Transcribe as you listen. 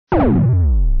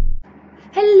Hello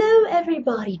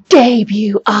everybody,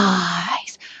 debut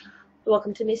eyes!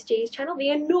 Welcome to Miss G's channel,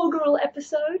 the inaugural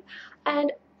episode,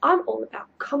 and I'm all about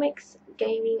comics,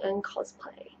 gaming and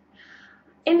cosplay.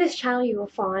 In this channel you will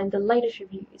find the latest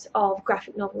reviews of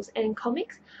graphic novels and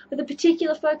comics with a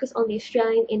particular focus on the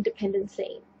Australian independent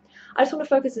scene. I just want to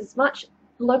focus as much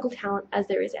local talent as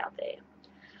there is out there.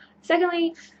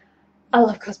 Secondly, I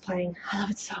love cosplaying, I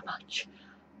love it so much,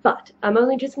 but I'm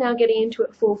only just now getting into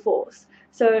it full force.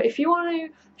 So if you want to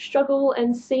struggle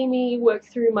and see me work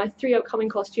through my 3 upcoming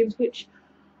costumes, which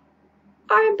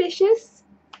are ambitious,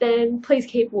 then please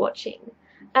keep watching.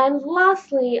 And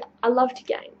lastly, I love to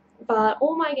game, but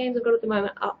all my games I've got at the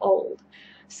moment are old.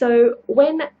 So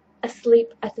when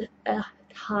Asleep at a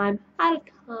Time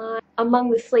Among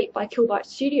the Sleep by Killbyte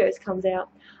Studios comes out,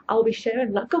 I'll be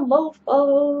sharing like a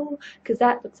mofo, because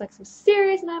that looks like some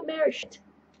serious nightmarish shit.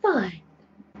 Fine.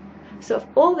 So if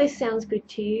all this sounds good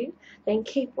to you, then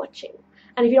keep watching.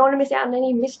 And if you don't want to miss out on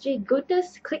any Miss G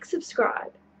goodness, click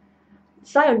subscribe.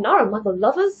 Sayonara, mother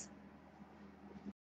lovers!